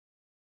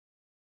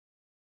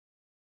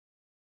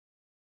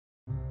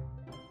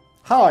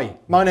Hi,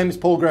 my name is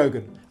Paul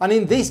Grogan, and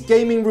in this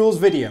gaming rules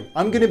video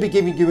I'm going to be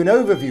giving you an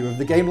overview of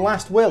the game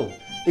Last Will,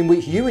 in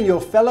which you and your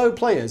fellow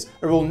players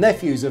are all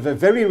nephews of a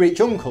very rich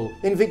uncle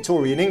in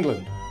Victorian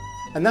England.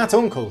 And that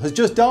uncle has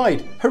just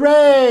died.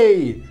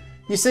 Hooray!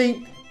 You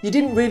see, you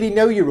didn't really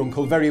know your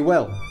uncle very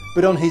well,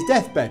 but on his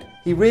deathbed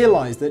he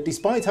realised that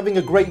despite having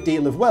a great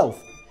deal of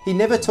wealth, he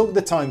never took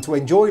the time to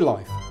enjoy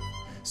life.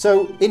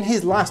 So in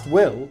his last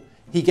will,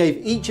 he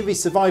gave each of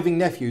his surviving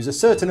nephews a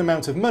certain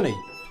amount of money,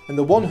 and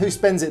the one who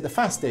spends it the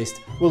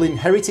fastest will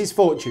inherit his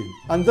fortune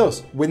and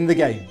thus win the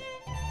game.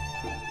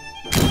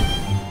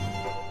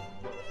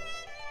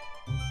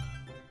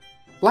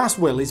 Last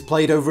Will is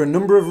played over a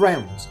number of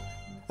rounds.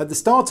 At the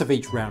start of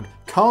each round,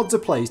 cards are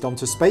placed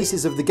onto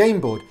spaces of the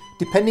game board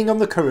depending on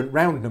the current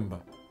round number.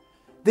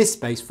 This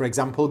space, for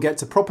example,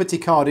 gets a property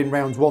card in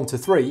rounds 1 to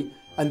 3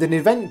 and an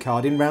event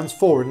card in rounds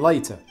 4 and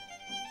later.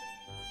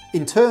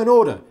 In turn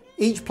order,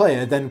 each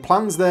player then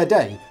plans their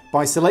day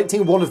by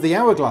selecting one of the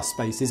hourglass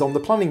spaces on the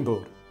planning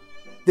board.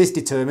 This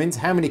determines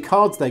how many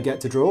cards they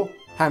get to draw,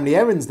 how many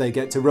errands they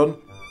get to run,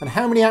 and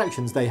how many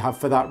actions they have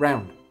for that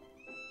round.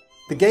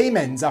 The game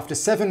ends after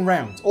 7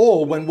 rounds,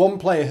 or when one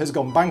player has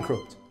gone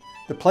bankrupt.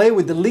 The player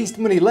with the least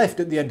money left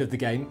at the end of the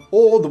game,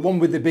 or the one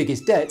with the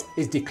biggest debt,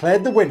 is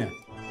declared the winner.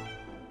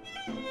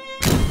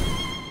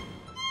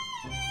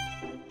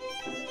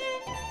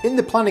 In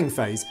the planning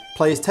phase,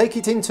 players take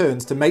it in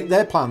turns to make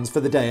their plans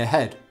for the day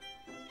ahead.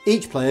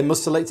 Each player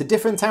must select a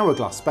different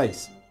hourglass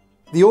space.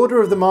 The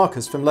order of the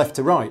markers from left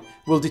to right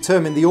will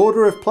determine the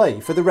order of play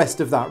for the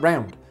rest of that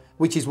round,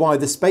 which is why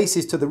the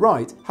spaces to the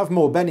right have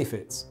more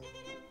benefits.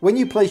 When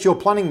you place your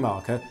planning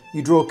marker,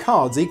 you draw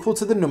cards equal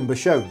to the number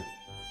shown.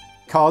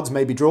 Cards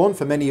may be drawn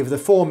for many of the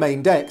 4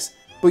 main decks,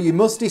 but you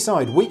must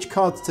decide which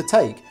cards to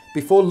take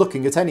before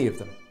looking at any of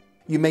them.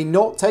 You may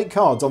not take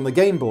cards on the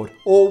game board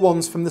or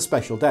ones from the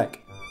special deck.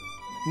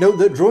 Note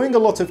that drawing a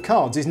lot of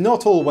cards is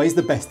not always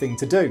the best thing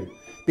to do,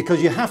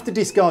 because you have to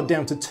discard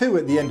down to 2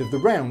 at the end of the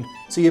round,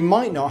 so you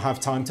might not have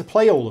time to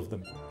play all of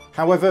them.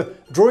 However,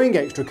 drawing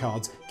extra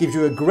cards gives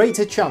you a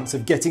greater chance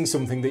of getting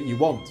something that you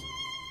want.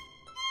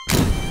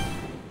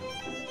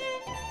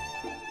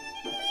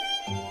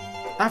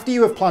 After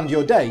you have planned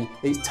your day,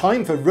 it's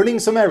time for running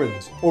some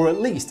errands, or at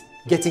least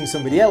getting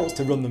somebody else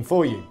to run them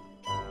for you.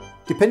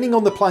 Depending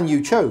on the plan you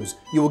chose,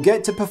 you will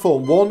get to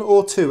perform 1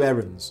 or 2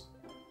 errands.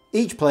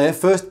 Each player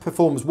first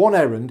performs 1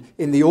 errand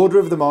in the order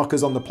of the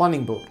markers on the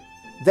planning board.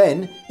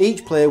 Then,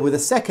 each player with a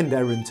second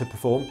errand to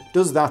perform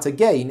does that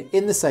again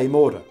in the same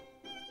order.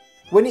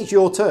 When it's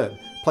your turn,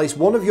 place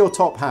one of your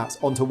top hats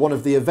onto one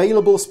of the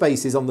available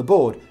spaces on the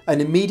board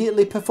and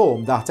immediately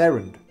perform that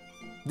errand.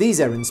 These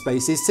errand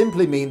spaces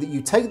simply mean that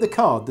you take the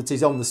card that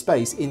is on the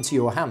space into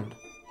your hand.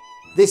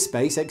 This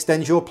space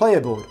extends your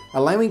player board,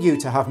 allowing you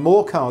to have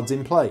more cards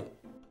in play.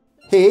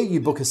 Here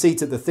you book a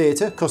seat at the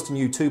theatre, costing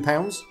you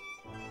 £2,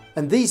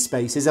 and these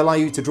spaces allow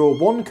you to draw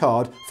 1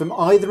 card from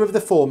either of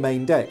the 4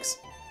 main decks.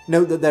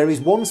 Note that there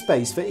is 1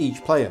 space for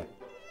each player.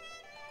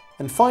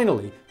 And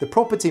finally, the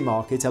property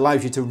market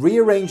allows you to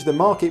rearrange the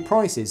market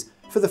prices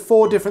for the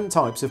 4 different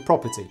types of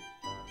property.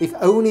 If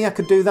only I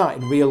could do that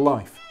in real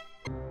life.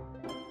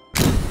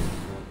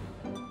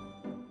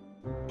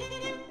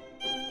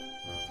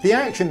 The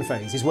action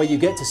phase is where you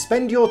get to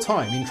spend your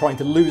time in trying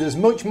to lose as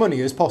much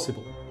money as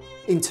possible.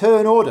 In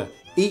turn order,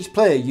 each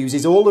player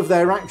uses all of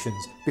their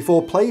actions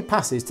before play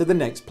passes to the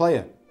next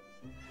player.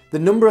 The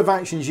number of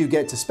actions you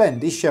get to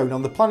spend is shown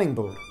on the planning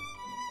board.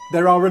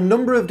 There are a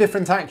number of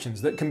different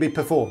actions that can be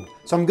performed,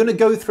 so I'm going to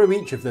go through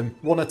each of them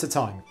one at a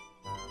time.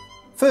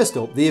 First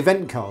up, the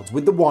event cards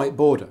with the white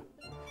border.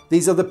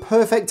 These are the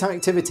perfect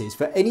activities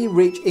for any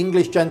rich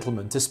English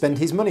gentleman to spend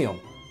his money on,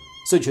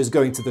 such as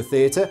going to the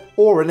theatre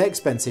or an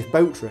expensive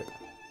boat trip.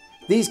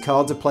 These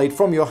cards are played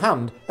from your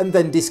hand and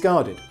then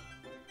discarded.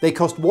 They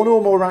cost 1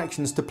 or more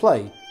actions to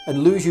play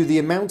and lose you the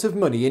amount of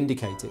money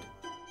indicated.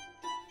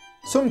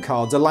 Some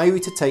cards allow you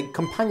to take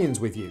companions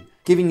with you,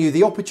 giving you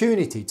the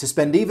opportunity to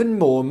spend even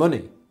more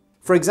money.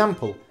 For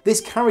example, this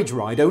carriage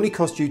ride only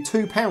costs you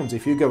 £2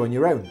 if you go on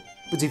your own,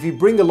 but if you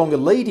bring along a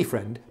lady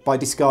friend by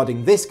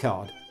discarding this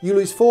card, you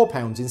lose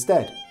 £4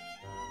 instead.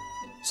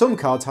 Some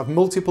cards have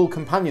multiple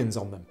companions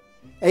on them.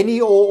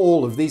 Any or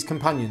all of these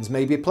companions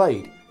may be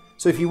played,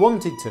 so if you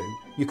wanted to,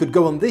 you could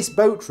go on this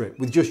boat trip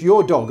with just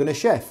your dog and a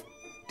chef,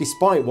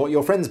 despite what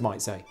your friends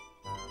might say.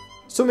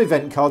 Some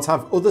event cards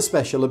have other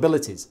special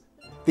abilities.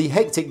 The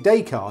Hectic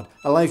Day card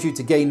allows you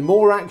to gain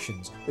more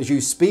actions as you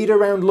speed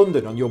around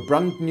London on your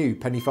brand new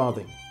penny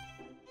farthing.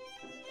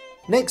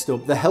 Next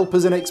up, the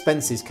Helpers and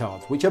Expenses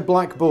cards, which are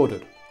black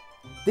bordered.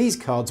 These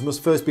cards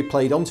must first be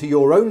played onto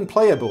your own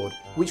player board,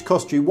 which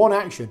cost you 1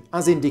 action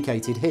as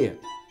indicated here.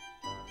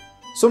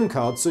 Some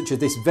cards, such as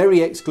this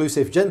very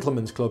exclusive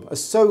Gentleman's Club, are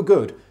so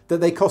good that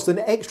they cost an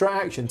extra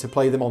action to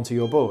play them onto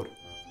your board.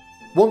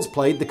 Once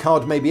played, the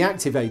card may be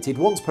activated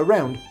once per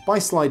round by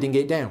sliding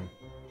it down.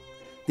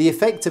 The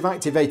effect of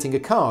activating a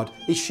card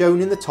is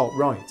shown in the top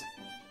right.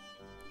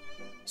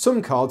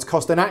 Some cards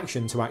cost an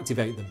action to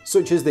activate them,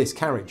 such as this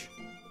carriage.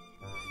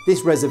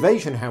 This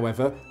reservation,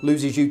 however,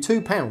 loses you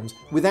 £2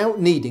 without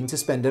needing to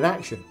spend an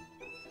action.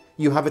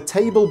 You have a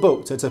table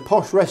booked at a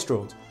posh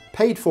restaurant,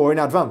 paid for in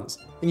advance,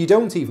 and you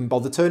don't even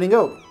bother turning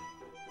up.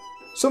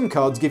 Some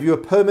cards give you a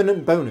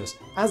permanent bonus,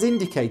 as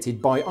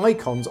indicated by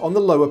icons on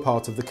the lower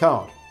part of the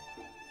card.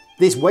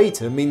 This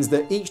waiter means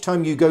that each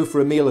time you go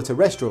for a meal at a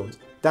restaurant,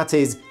 that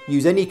is,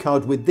 use any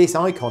card with this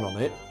icon on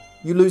it,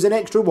 you lose an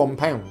extra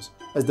 £1,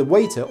 as the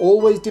waiter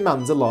always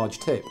demands a large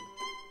tip.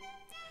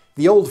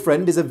 The Old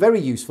Friend is a very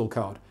useful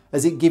card,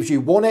 as it gives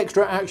you one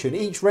extra action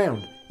each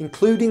round,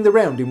 including the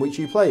round in which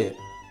you play it.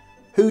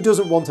 Who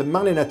doesn't want a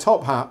man in a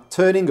top hat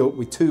turning up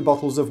with 2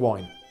 bottles of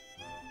wine?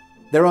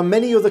 There are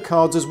many other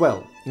cards as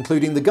well,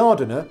 including the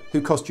Gardener, who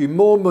costs you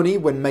more money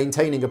when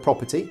maintaining a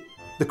property,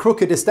 the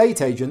Crooked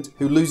Estate Agent,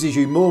 who loses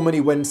you more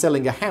money when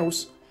selling a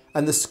house,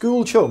 and the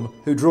School Chum,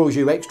 who draws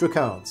you extra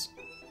cards.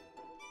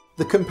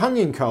 The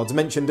companion cards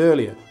mentioned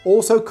earlier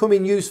also come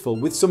in useful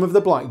with some of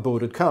the black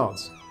bordered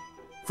cards.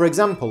 For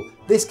example,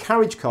 this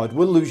carriage card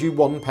will lose you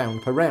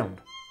 £1 per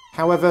round.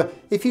 However,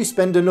 if you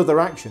spend another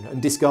action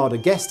and discard a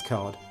guest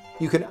card,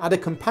 you can add a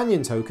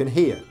companion token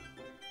here.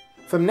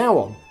 From now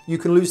on, you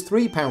can lose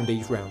 £3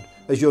 each round,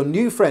 as your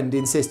new friend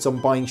insists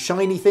on buying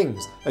shiny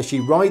things as she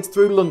rides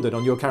through London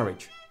on your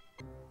carriage.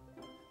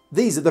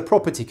 These are the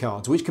property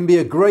cards, which can be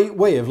a great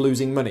way of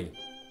losing money.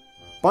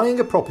 Buying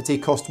a property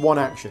costs 1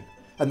 action,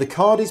 and the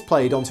card is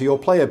played onto your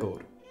player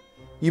board.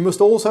 You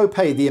must also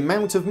pay the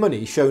amount of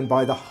money shown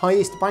by the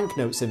highest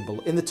banknote symbol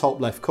in the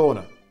top left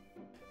corner.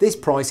 This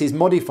price is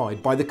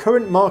modified by the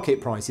current market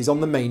prices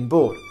on the main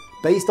board,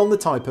 based on the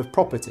type of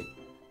property.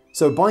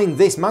 So buying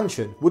this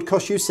mansion would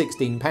cost you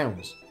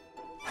 £16.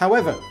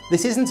 However,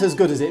 this isn't as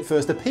good as it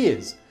first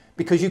appears,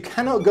 because you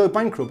cannot go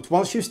bankrupt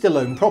whilst you still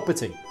own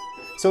property.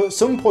 So at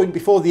some point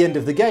before the end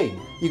of the game,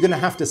 you're going to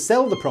have to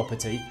sell the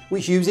property,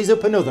 which uses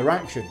up another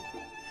action.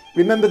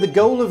 Remember, the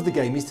goal of the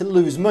game is to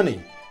lose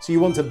money, so you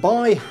want to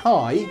buy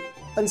high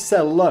and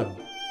sell low.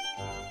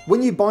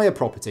 When you buy a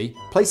property,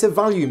 place a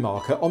value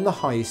marker on the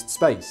highest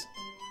space.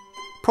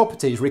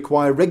 Properties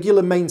require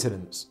regular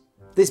maintenance.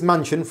 This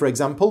mansion, for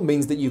example,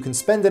 means that you can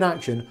spend an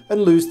action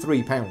and lose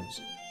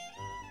 £3.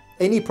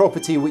 Any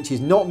property which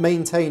is not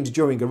maintained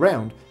during a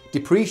round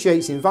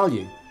depreciates in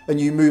value, and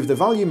you move the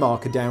value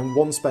marker down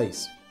 1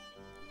 space.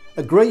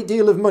 A great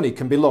deal of money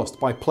can be lost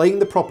by playing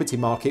the property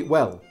market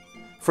well.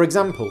 For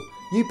example,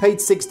 you paid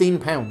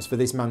 £16 for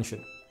this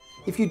mansion.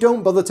 If you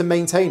don't bother to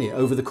maintain it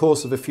over the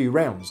course of a few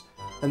rounds,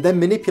 and then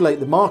manipulate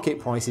the market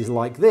prices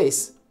like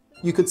this,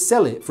 you could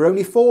sell it for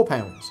only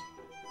 £4.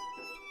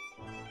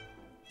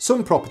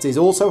 Some properties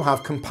also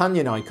have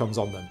companion icons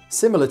on them,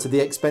 similar to the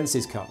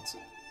expenses cards.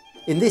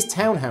 In this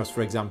townhouse,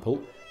 for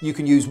example, you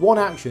can use 1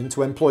 action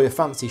to employ a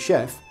fancy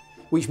chef,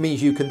 which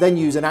means you can then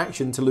use an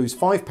action to lose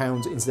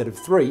 £5 instead of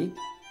 3,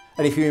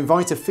 and if you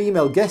invite a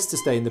female guest to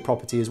stay in the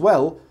property as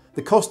well,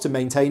 the cost to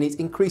maintain it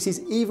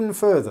increases even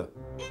further.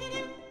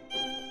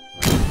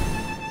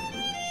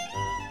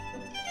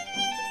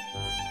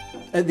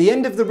 At the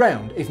end of the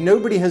round, if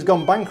nobody has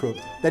gone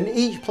bankrupt, then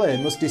each player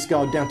must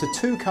discard down to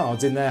 2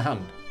 cards in their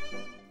hand.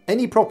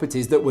 Any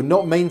properties that were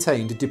not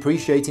maintained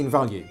depreciate in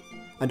value,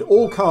 and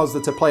all cards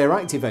that a player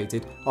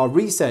activated are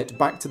reset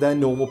back to their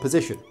normal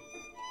position.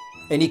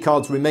 Any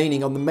cards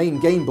remaining on the main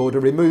game board are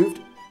removed,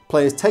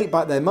 players take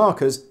back their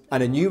markers,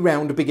 and a new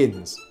round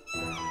begins.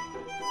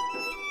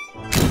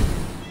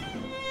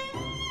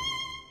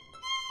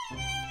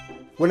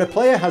 When a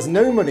player has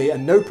no money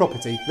and no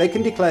property, they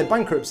can declare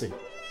bankruptcy.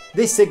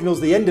 This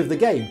signals the end of the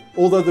game,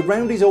 although the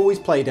round is always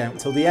played out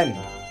till the end.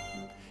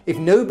 If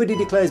nobody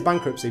declares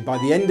bankruptcy by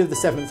the end of the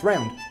 7th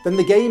round, then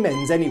the game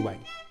ends anyway.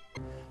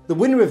 The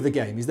winner of the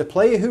game is the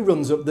player who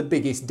runs up the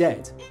biggest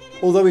debt,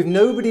 although if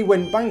nobody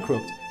went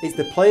bankrupt, it's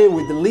the player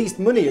with the least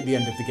money at the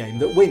end of the game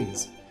that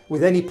wins,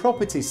 with any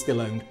properties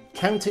still owned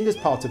counting as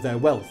part of their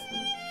wealth.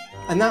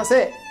 And that's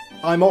it!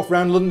 I'm off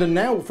round London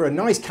now for a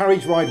nice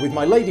carriage ride with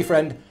my lady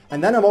friend,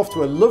 and then I'm off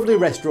to a lovely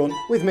restaurant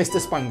with Mr.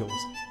 Spangles.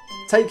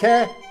 Take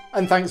care,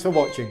 and thanks for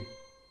watching.